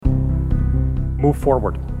move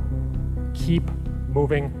forward. Keep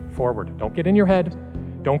moving forward. Don't get in your head.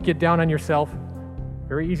 Don't get down on yourself.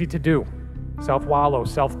 Very easy to do. Self-wallow,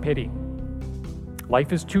 self-pity.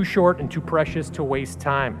 Life is too short and too precious to waste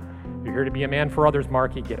time. You're here to be a man for others,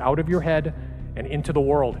 Marky. Get out of your head and into the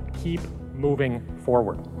world. Keep moving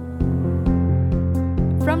forward.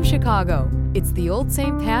 From Chicago, it's the Old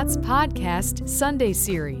St. Pat's Podcast Sunday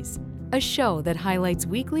Series, a show that highlights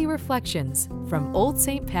weekly reflections from Old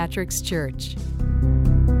St. Patrick's Church.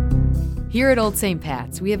 Here at Old St.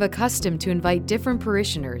 Pat's, we have a custom to invite different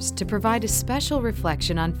parishioners to provide a special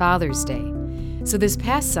reflection on Father's Day. So this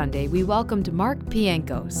past Sunday, we welcomed Mark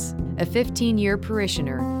Pienkos, a 15-year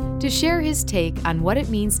parishioner, to share his take on what it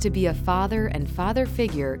means to be a father and father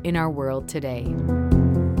figure in our world today.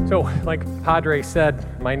 So, like Padre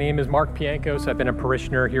said, my name is Mark Pienkos. I've been a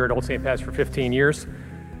parishioner here at Old St. Pat's for 15 years,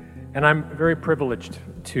 and I'm very privileged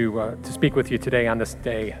to speak with you today on this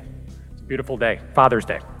day. It's a beautiful day, Father's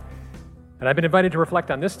Day. And I've been invited to reflect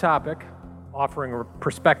on this topic, offering a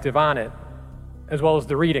perspective on it, as well as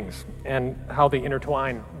the readings and how they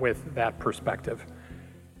intertwine with that perspective.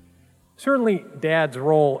 Certainly, Dad's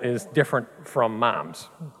role is different from Mom's,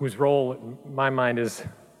 whose role, in my mind, is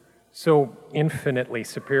so infinitely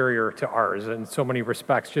superior to ours in so many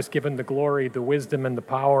respects, just given the glory, the wisdom, and the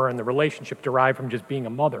power, and the relationship derived from just being a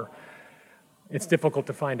mother. It's difficult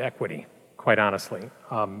to find equity, quite honestly.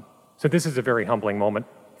 So this is a very humbling moment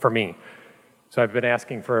for me. So I've been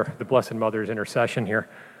asking for the Blessed Mother's intercession here.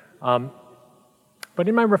 But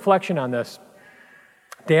in my reflection on this,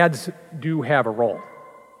 dads do have a role.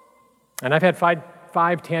 And I've had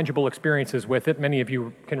five tangible experiences with it. Many of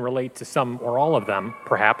you can relate to some or all of them,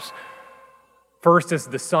 perhaps. First, as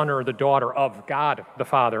the son or the daughter of God the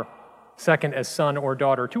Father. Second, as son or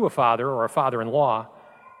daughter to a father or a father-in-law.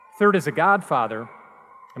 Third, as a godfather,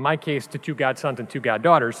 in my case, to 2 godsons and 2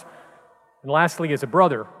 goddaughters. And lastly, as a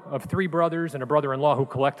brother of 3 brothers and a brother-in-law who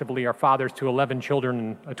collectively are fathers to 11 children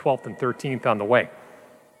and a 12th and 13th on the way.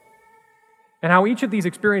 And how each of these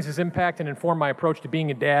experiences impact and inform my approach to being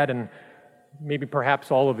a dad, and maybe perhaps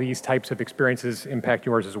all of these types of experiences impact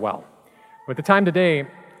yours as well. But at the time today,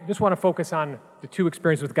 I just want to focus on the 2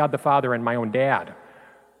 experiences with God the Father and my own dad.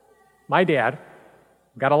 My dad,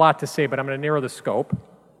 got a lot to say, but I'm going to narrow the scope.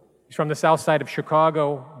 He's from the south side of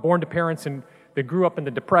Chicago, born to parents that grew up in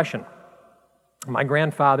the Depression. My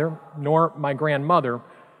grandfather, nor my grandmother,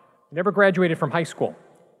 never graduated from high school.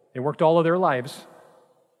 They worked all of their lives,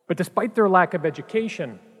 but despite their lack of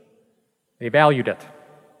education, they valued it.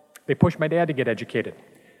 They pushed my dad to get educated.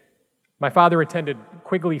 My father attended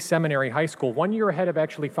Quigley Seminary High School 1 year ahead of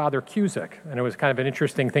actually Father Cusick, and it was kind of an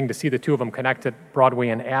interesting thing to see the 2 of them connect at Broadway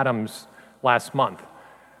and Adams last month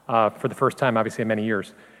for the first time, obviously, in many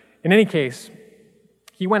years. In any case,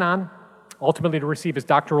 he went on ultimately to receive his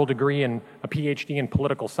doctoral degree and a PhD in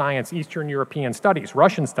political science, Eastern European studies,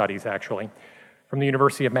 Russian studies actually, from the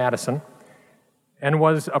University of Madison, and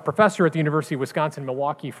was a professor at the University of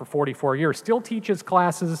Wisconsin-Milwaukee for 44 years, still teaches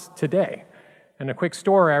classes today. And a quick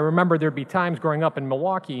story, I remember there'd be times growing up in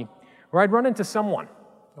Milwaukee where I'd run into someone,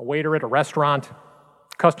 a waiter at a restaurant,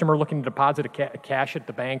 a customer looking to deposit a cash at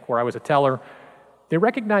the bank where I was a teller. They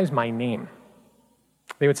recognized my name.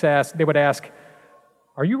 They would ask,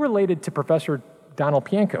 "Are you related to Professor Donald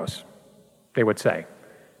Pienkos?" They would say.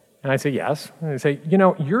 And I'd say, "Yes." And they'd say, "You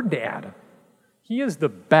know, your dad, he is the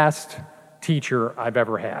best teacher I've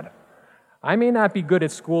ever had. I may not be good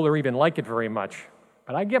at school or even like it very much,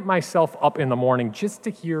 but I get myself up in the morning just to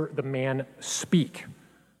hear the man speak.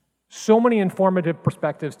 So many informative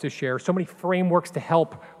perspectives to share, so many frameworks to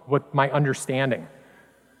help with my understanding."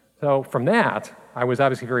 So from that, I was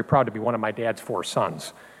obviously very proud to be one of my dad's 4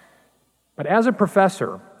 sons. But as a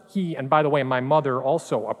professor, he, and by the way, my mother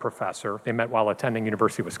also a professor, they met while attending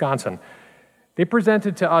University of Wisconsin, they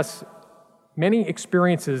presented to us many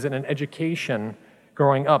experiences in an education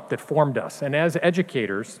growing up that formed us. And as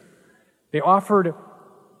educators, they offered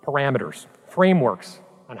parameters, frameworks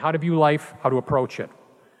on how to view life, how to approach it.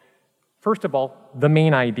 First of all, the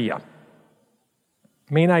main idea.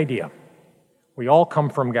 Main idea. We all come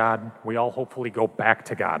from God. We all hopefully go back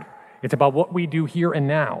to God. It's about what we do here and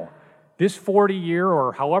now. This 40-year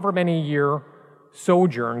or however many year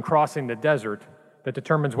sojourn crossing the desert that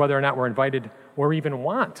determines whether or not we're invited or even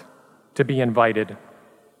want to be invited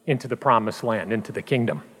into the promised land, into the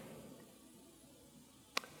kingdom.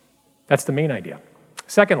 That's the main idea.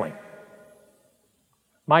 Secondly,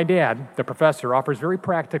 my dad, the professor, offers very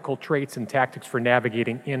practical traits and tactics for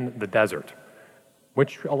navigating in the desert,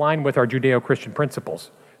 which align with our Judeo-Christian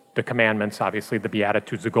principles. The commandments, obviously, the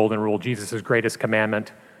Beatitudes, the Golden Rule, Jesus' greatest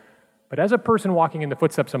commandment. But as a person walking in the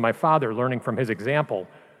footsteps of my father, learning from his example,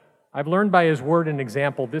 I've learned by his word and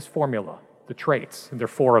example this formula, the traits, and there are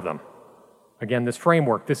 4 of them. Again, this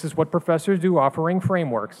framework, this is what professors do, offering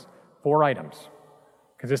frameworks, 4 items,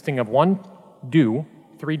 consisting of 1 do,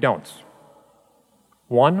 3 don'ts.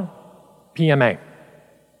 1, PMA.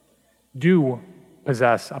 Do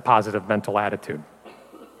possess a positive mental attitude.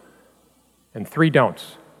 And 3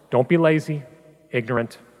 don'ts. Don't be lazy,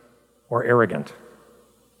 ignorant, or arrogant.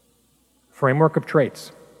 Framework of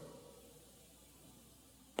traits.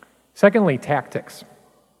 Secondly, tactics.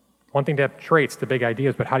 One thing to have traits, the big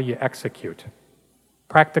ideas, but how do you execute?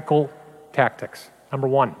 Practical tactics. Number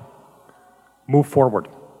 1, move forward.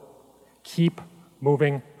 Keep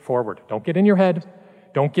moving forward. Don't get in your head.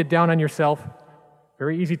 Don't get down on yourself.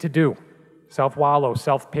 Very easy to do. Self-wallow,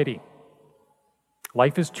 self-pity.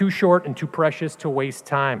 Life is too short and too precious to waste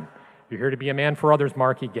time. You're here to be a man for others,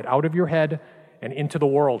 Marky. Get out of your head and into the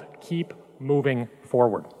world. Keep moving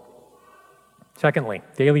forward. Secondly,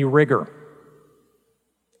 daily rigor.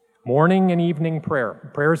 Morning and evening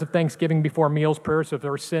prayer. Prayers of thanksgiving before meals, prayers of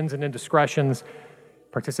our sins and indiscretions,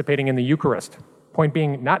 participating in the Eucharist. Point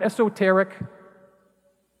being, not esoteric,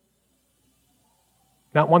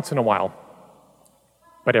 not once in a while,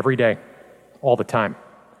 but every day, all the time.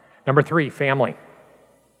 Number 3, family.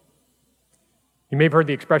 You may have heard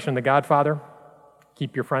the expression, The Godfather,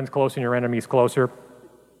 keep your friends close and your enemies closer.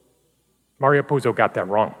 Mario Puzo got that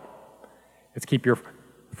wrong. It's keep your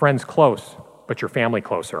friends close, but your family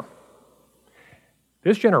closer.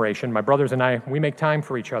 This generation, my brothers and I, we make time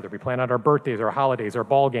for each other. We plan out our birthdays, our holidays, our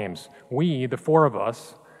ball games. We, the 4 of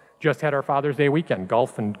us, just had our Father's Day weekend,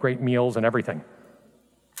 golf and great meals and everything.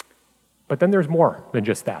 But then there's more than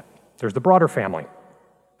just that. There's the broader family,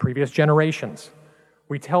 previous generations.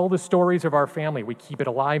 We tell the stories of our family. We keep it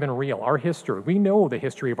alive and real. Our history, we know the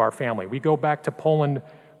history of our family. We go back to Poland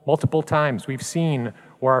multiple times. We've seen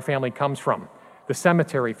where our family comes from. The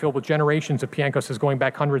cemetery filled with generations of Pienkos is going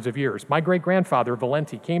back hundreds of years. My great-grandfather,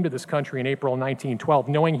 Valenti, came to this country in April 1912,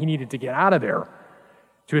 knowing he needed to get out of there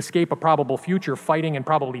to escape a probable future fighting and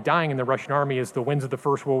probably dying in the Russian army as the winds of the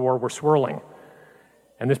First World War were swirling.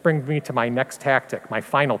 And this brings me to my next tactic, my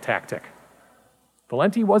final tactic.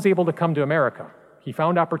 Valenti was able to come to America. He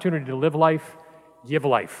found opportunity to live life, give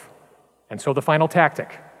life. And so the final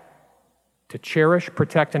tactic, to cherish,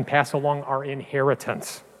 protect, and pass along our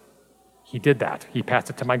inheritance. He did that. He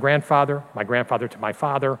passed it to my grandfather to my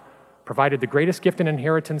father, provided the greatest gift and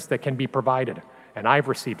inheritance that can be provided. And I've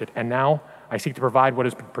received it. And now I seek to provide what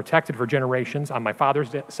has been protected for generations on my father's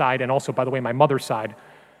side and also, by the way, my mother's side,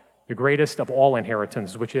 the greatest of all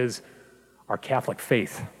inheritances, which is our Catholic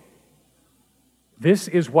faith. This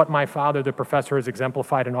is what my father, the professor, has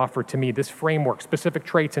exemplified and offered to me, this framework, specific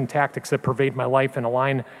traits and tactics that pervade my life and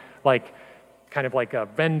align kind of like a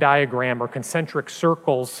Venn diagram or concentric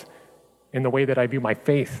circles in the way that I view my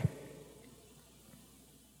faith.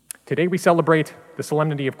 Today we celebrate the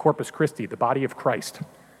solemnity of Corpus Christi, the body of Christ.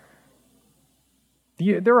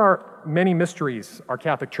 There are many mysteries our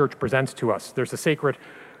Catholic Church presents to us. There's the sacred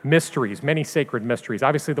mysteries, many sacred mysteries.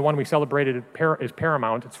 Obviously, the one we celebrated is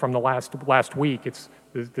paramount. It's from the last week. It's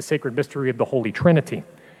the sacred mystery of the Holy Trinity,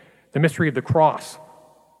 the mystery of the cross,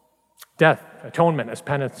 death, atonement as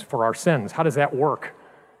penance for our sins. How does that work?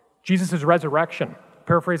 Jesus' resurrection.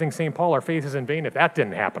 Paraphrasing St. Paul, our faith is in vain if that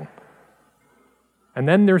didn't happen. And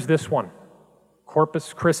then there's this one,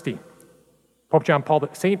 Corpus Christi.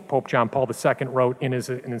 St. Pope John Paul II wrote in his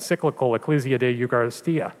encyclical Ecclesia de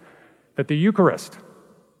Eucharistia that the Eucharist,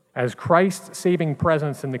 as Christ's saving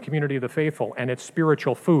presence in the community of the faithful and its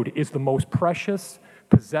spiritual food, is the most precious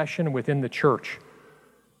possession within the church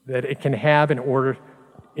that it can have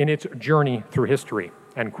in its journey through history,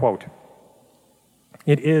 end quote.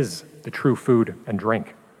 It is the true food and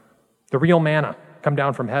drink, the real manna come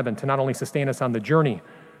down from heaven to not only sustain us on the journey,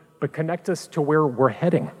 but connect us to where we're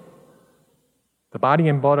heading. The body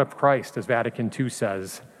and blood of Christ, as Vatican II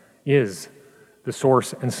says, is the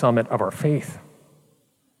source and summit of our faith.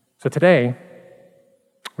 So today,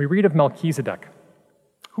 we read of Melchizedek.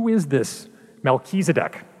 Who is this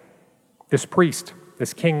Melchizedek? This priest,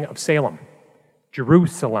 this king of Salem,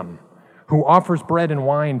 Jerusalem, who offers bread and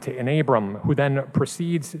wine to Abram, who then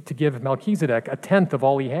proceeds to give Melchizedek a tenth of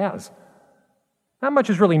all he has. Not much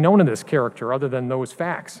is really known of this character other than those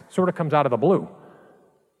facts. Sort of comes out of the blue.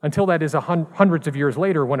 Until that is hundreds of years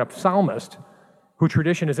later when a psalmist, who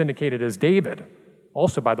tradition has indicated as David,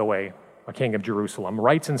 also, by the way, a king of Jerusalem,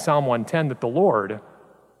 writes in Psalm 110 that the Lord,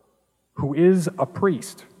 who is a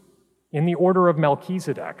priest in the order of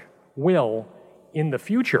Melchizedek, will, in the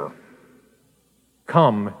future,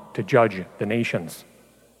 come to judge the nations,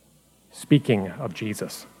 speaking of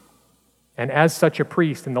Jesus. And as such a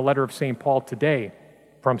priest, in the letter of St. Paul today,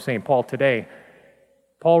 from St. Paul today.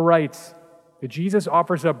 Paul writes that Jesus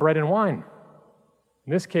offers up bread and wine.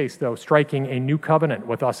 In this case, though, striking a new covenant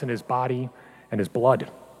with us in his body and his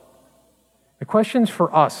blood. The questions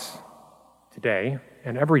for us today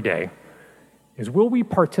and every day is, will we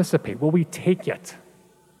participate? Will we take it,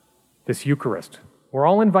 this Eucharist? We're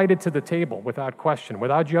all invited to the table without question,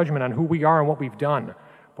 without judgment on who we are and what we've done.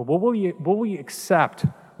 But will we accept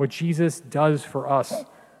what Jesus does for us?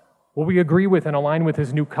 Will we agree with and align with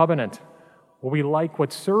his new covenant? Will we like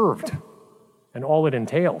what's served and all it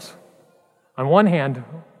entails? On one hand,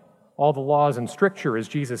 all the laws and stricture, as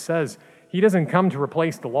Jesus says, he doesn't come to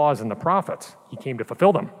replace the laws and the prophets. He came to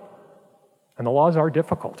fulfill them. And the laws are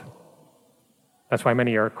difficult. That's why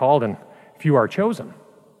many are called and few are chosen.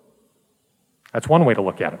 That's one way to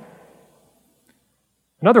look at it.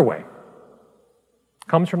 Another way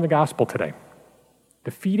comes from the gospel today.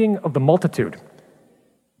 The feeding of the multitude.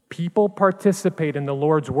 People participate in the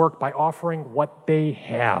Lord's work by offering what they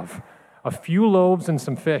have. A few loaves and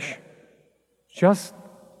some fish. Just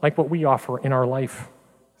like what we offer in our life.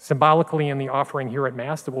 Symbolically in the offering here at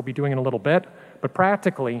Mass that we'll be doing in a little bit, but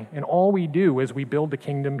practically in all we do as we build the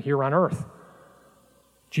kingdom here on earth.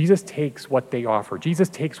 Jesus takes what they offer. Jesus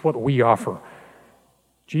takes what we offer.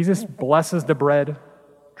 Jesus blesses the bread,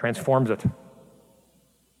 transforms it,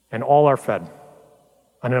 and all are fed.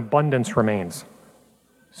 An abundance remains.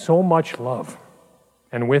 So much love.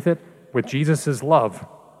 And with it, with Jesus' love,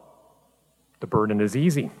 the burden is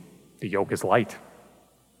easy. The yoke is light.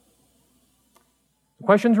 The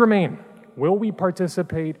questions remain. Will we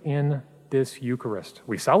participate in this Eucharist?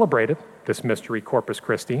 We celebrate it, this mystery, Corpus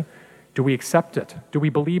Christi. Do we accept it? Do we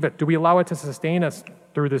believe it? Do we allow it to sustain us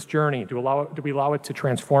through this journey? Do we allow it to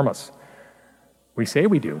transform us? We say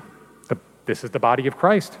we do. This is the body of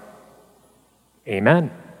Christ.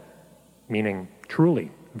 Amen. Meaning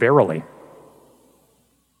truly, verily.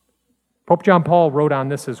 Pope John Paul wrote on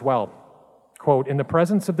this as well. Quote, in the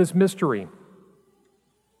presence of this mystery,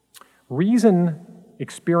 reason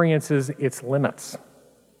experiences its limits.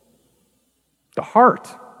 The heart,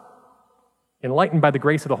 enlightened by the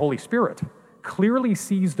grace of the Holy Spirit, clearly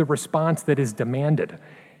sees the response that is demanded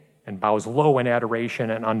and bows low in adoration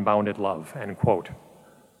and unbounded love, end quote.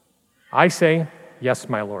 I say, yes,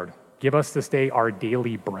 my Lord, give us this day our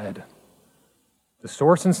daily bread. The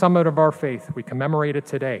source and summit of our faith, we commemorate it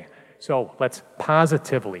today. So let's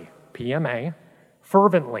positively, PMA,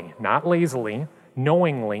 fervently, not lazily,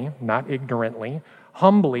 knowingly, not ignorantly,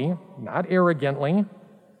 humbly, not arrogantly,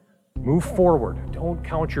 move forward. Don't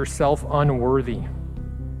count yourself unworthy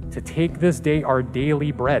to take this day our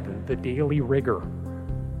daily bread, the daily rigor.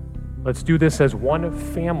 Let's do this as one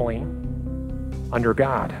family under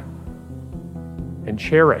God and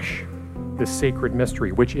cherish this sacred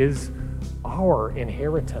mystery, which is our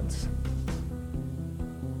inheritance.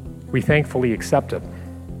 We thankfully accept it.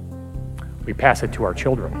 We pass it to our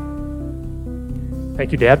children.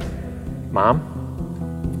 Thank you, Dad,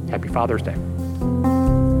 Mom. Happy Father's Day.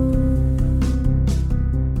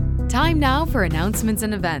 Time now for announcements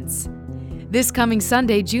and events. This coming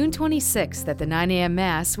Sunday, June 26th at the 9 a.m.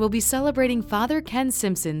 Mass, we'll be celebrating Father Ken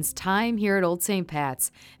Simpson's time here at Old St.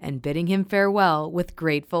 Pat's and bidding him farewell with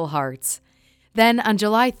grateful hearts. Then on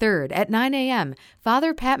July 3rd at 9 a.m.,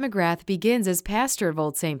 Father Pat McGrath begins as pastor of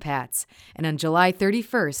Old St. Pat's, and on July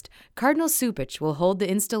 31st, Cardinal Supich will hold the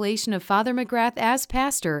installation of Father McGrath as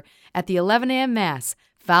pastor at the 11 a.m. Mass,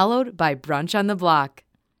 followed by brunch on the block.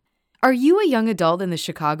 Are you a young adult in the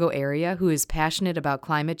Chicago area who is passionate about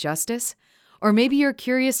climate justice? Or maybe you're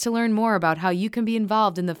curious to learn more about how you can be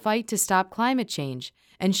involved in the fight to stop climate change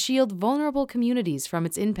and shield vulnerable communities from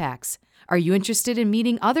its impacts. Are you interested in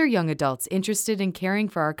meeting other young adults interested in caring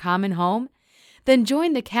for our common home? Then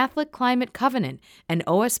join the Catholic Climate Covenant and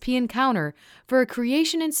OSP Encounter for a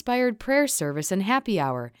creation-inspired prayer service and happy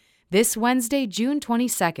hour this Wednesday, June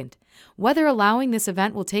 22nd. Weather allowing, this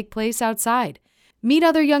event will take place outside. Meet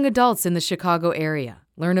other young adults in the Chicago area.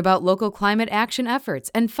 Learn about local climate action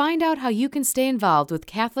efforts and find out how you can stay involved with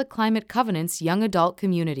Catholic Climate Covenant's young adult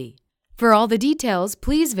community. For all the details,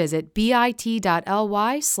 please visit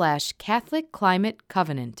bit.ly/Catholic Climate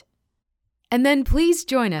Covenant. And then please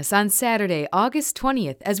join us on Saturday, August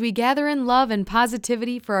 20th, as we gather in love and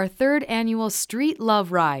positivity for our 3rd annual Street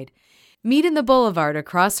Love Ride. Meet in the Boulevard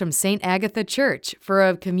across from St. Agatha Church for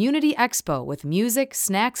a community expo with music,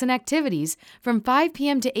 snacks, and activities from 5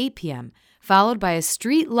 p.m. to 8 p.m., followed by a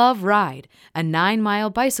Street Love Ride, a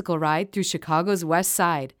 9-mile bicycle ride through Chicago's West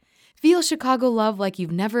Side. Feel Chicago love like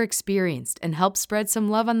you've never experienced and help spread some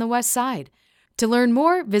love on the West Side. To learn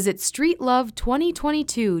more, visit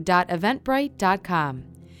streetlove2022.eventbrite.com.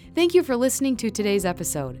 Thank you for listening to today's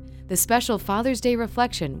episode. The special Father's Day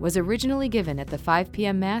reflection was originally given at the 5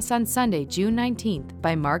 p.m. Mass on Sunday, June 19th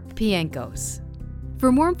by Mark Pienkos. For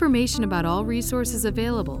more information about all resources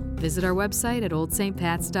available, visit our website at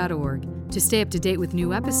oldstpats.org. To stay up to date with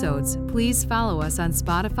new episodes, please follow us on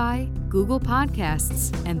Spotify, Google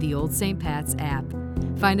Podcasts, and the Old St. Pat's app.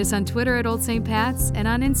 Find us on Twitter at Old St. Pat's and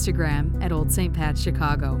on Instagram at Old St. Pat's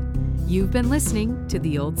Chicago. You've been listening to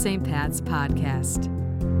the Old St. Pat's Podcast.